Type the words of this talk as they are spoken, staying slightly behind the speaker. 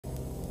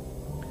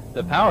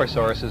The power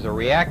source is a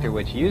reactor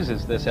which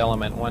uses this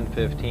element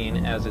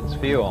 115 as its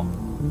fuel.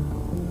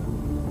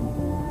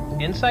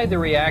 Inside the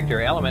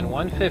reactor, element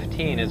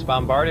 115 is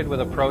bombarded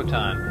with a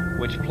proton,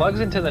 which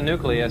plugs into the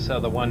nucleus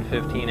of the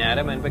 115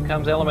 atom and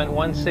becomes element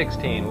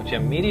 116, which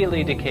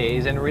immediately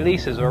decays and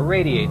releases or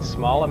radiates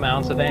small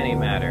amounts of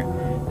antimatter.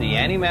 The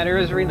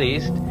antimatter is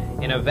released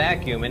in a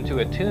vacuum into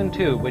a tuned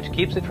tube which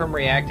keeps it from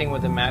reacting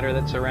with the matter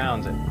that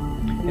surrounds it.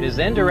 It is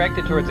then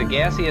directed towards a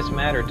gaseous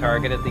matter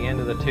target at the end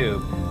of the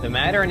tube. The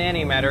matter and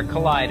antimatter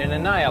collide and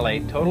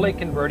annihilate, totally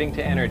converting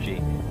to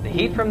energy. The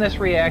heat from this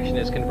reaction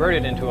is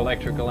converted into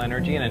electrical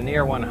energy in a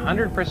near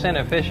 100%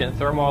 efficient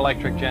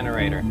thermoelectric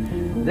generator.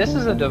 This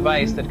is a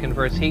device that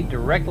converts heat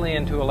directly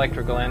into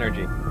electrical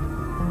energy.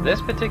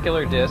 This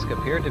particular disc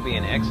appeared to be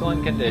in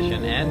excellent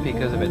condition, and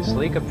because of its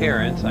sleek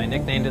appearance, I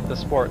nicknamed it the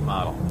Sport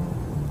Model.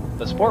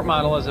 The Sport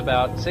Model is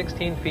about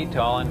 16 feet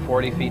tall and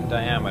 40 feet in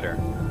diameter.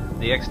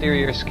 The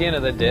exterior skin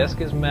of the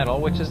disc is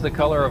metal, which is the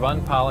color of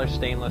unpolished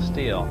stainless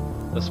steel.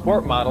 The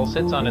Sport Model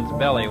sits on its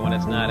belly when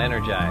it's not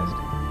energized.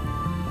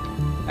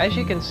 As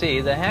you can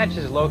see, the hatch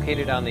is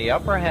located on the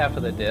upper half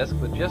of the disc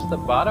with just the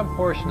bottom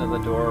portion of the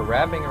door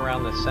wrapping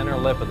around the center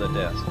lip of the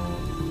disc.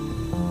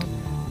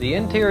 The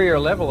interior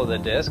level of the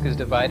disc is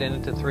divided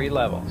into 3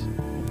 levels.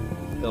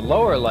 The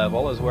lower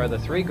level is where the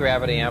 3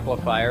 gravity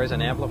amplifiers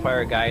and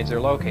amplifier guides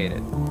are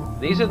located.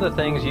 These are the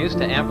things used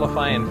to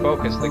amplify and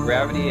focus the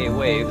gravity A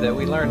wave that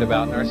we learned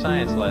about in our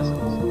science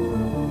lessons.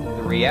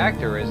 The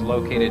reactor is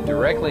located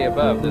directly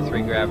above the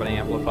 3 gravity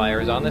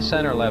amplifiers on the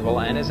center level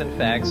and is in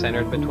fact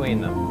centered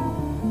between them.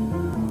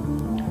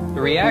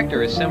 The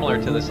reactor is similar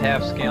to this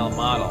half-scale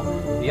model.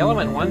 The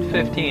element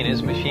 115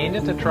 is machined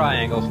into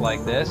triangles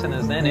like this and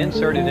is then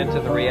inserted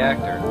into the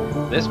reactor.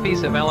 This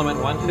piece of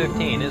element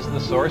 115 is the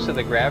source of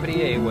the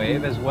gravity A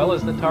wave as well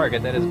as the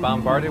target that is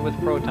bombarded with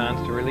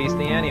protons to release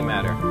the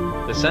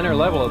antimatter. The center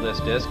level of this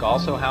disc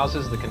also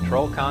houses the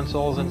control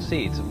consoles and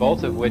seats,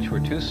 both of which were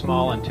too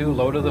small and too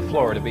low to the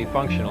floor to be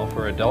functional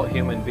for adult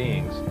human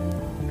beings.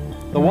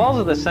 The walls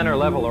of the center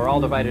level are all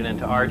divided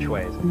into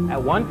archways.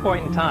 At one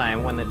point in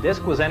time, when the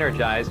disc was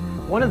energized,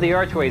 one of the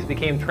archways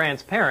became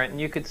transparent and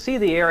you could see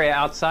the area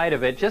outside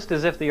of it just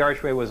as if the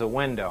archway was a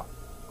window.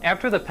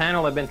 After the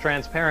panel had been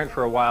transparent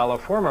for a while, a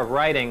form of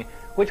writing,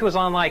 which was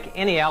unlike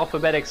any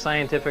alphabetic,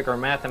 scientific, or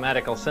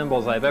mathematical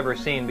symbols I've ever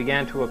seen,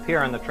 began to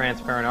appear on the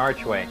transparent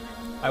archway.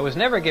 I was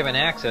never given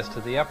access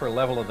to the upper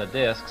level of the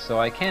disc, so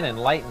I can't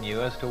enlighten you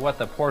as to what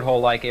the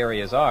porthole-like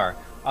areas are,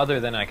 other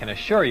than I can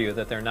assure you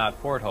that they're not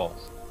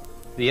portholes.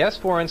 The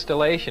S4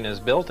 installation is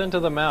built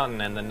into the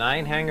mountain and the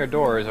 9 hangar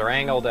doors are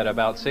angled at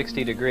about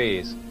 60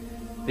 degrees.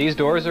 These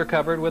doors are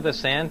covered with a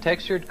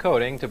sand-textured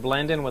coating to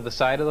blend in with the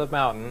side of the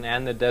mountain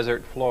and the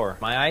desert floor.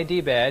 My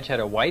ID badge had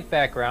a white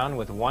background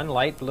with 1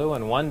 light blue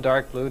and 1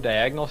 dark blue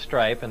diagonal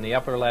stripe in the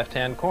upper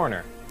left-hand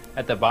corner.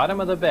 At the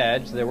bottom of the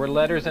badge there were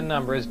letters and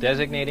numbers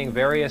designating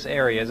various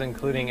areas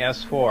including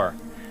S4.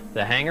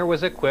 The hangar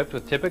was equipped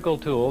with typical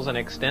tools and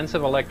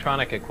extensive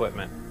electronic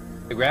equipment.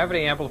 The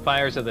gravity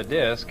amplifiers of the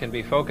disc can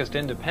be focused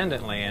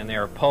independently and they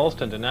are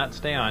pulsed and do not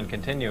stay on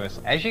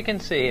continuously. As you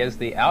can see, as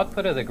the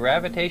output of the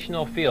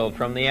gravitational field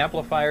from the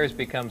amplifiers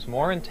becomes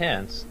more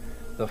intense,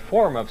 the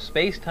form of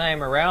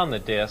space-time around the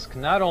disc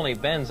not only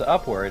bends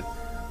upward,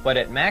 but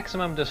at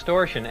maximum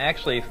distortion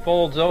actually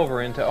folds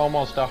over into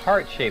almost a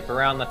heart shape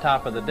around the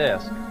top of the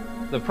disc.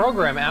 The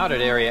program out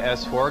at Area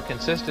S4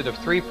 consisted of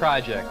 3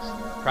 projects: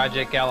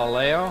 Project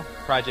Galileo,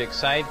 Project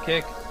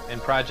Sidekick, and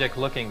Project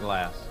Looking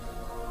Glass.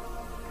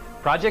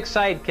 Project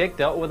Sidekick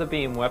dealt with a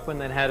beam weapon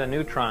that had a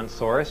neutron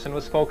source and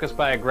was focused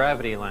by a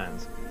gravity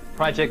lens.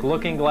 Project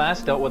Looking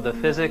Glass dealt with the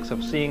physics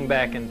of seeing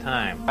back in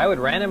time. I would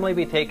randomly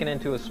be taken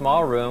into a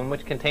small room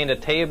which contained a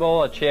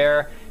table, a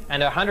chair,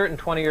 and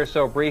 120 or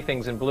so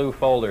briefings in blue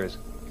folders.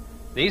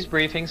 These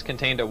briefings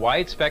contained a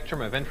wide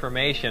spectrum of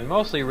information,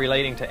 mostly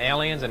relating to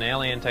aliens and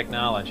alien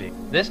technology.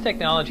 This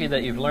technology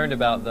that you've learned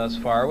about thus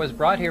far was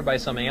brought here by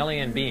some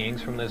alien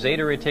beings from the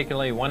Zeta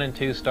Reticuli 1 and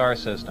 2 star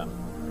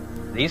system.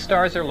 These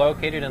stars are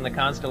located in the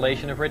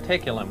constellation of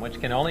Reticulum, which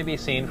can only be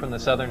seen from the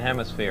southern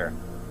hemisphere.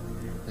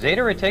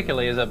 Zeta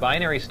Reticuli is a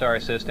binary star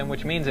system,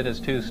 which means it has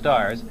 2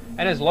 stars,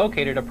 and is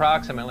located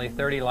approximately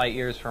 30 light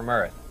years from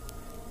Earth.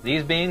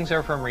 These beings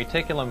are from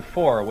Reticulum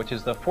 4, which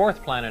is the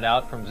 4th planet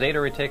out from Zeta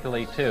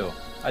Reticuli 2.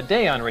 A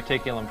day on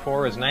Reticulum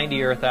 4 is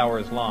 90 Earth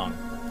hours long.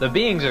 The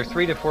beings are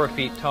 3 to 4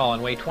 feet tall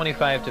and weigh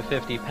 25 to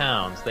 50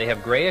 pounds. They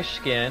have grayish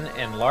skin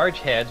and large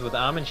heads with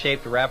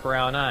almond-shaped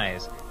wraparound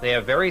eyes. They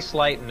have very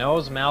slight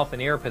nose, mouth,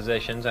 and ear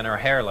positions and are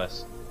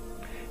hairless.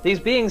 These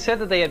beings said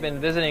that they had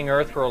been visiting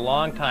Earth for a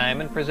long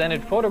time and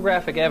presented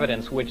photographic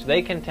evidence which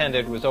they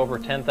contended was over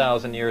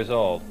 10,000 years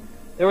old.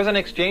 There was an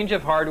exchange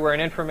of hardware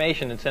and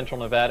information in central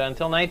Nevada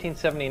until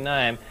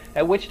 1979,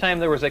 at which time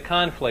there was a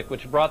conflict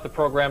which brought the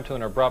program to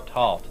an abrupt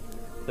halt.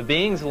 The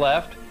beings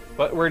left,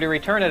 but were to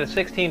return at a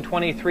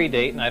 1623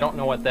 date, and I don't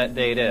know what that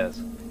date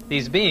is.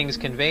 These beings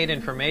conveyed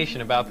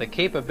information about the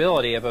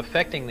capability of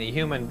affecting the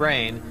human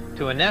brain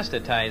to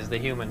anesthetize the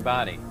human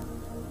body.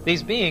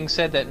 These beings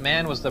said that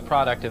man was the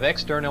product of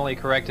externally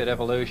corrected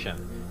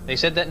evolution. They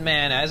said that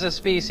man, as a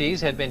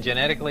species, had been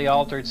genetically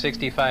altered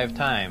 65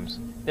 times.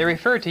 They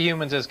refer to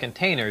humans as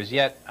containers,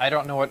 yet I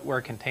don't know what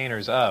we're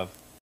containers of.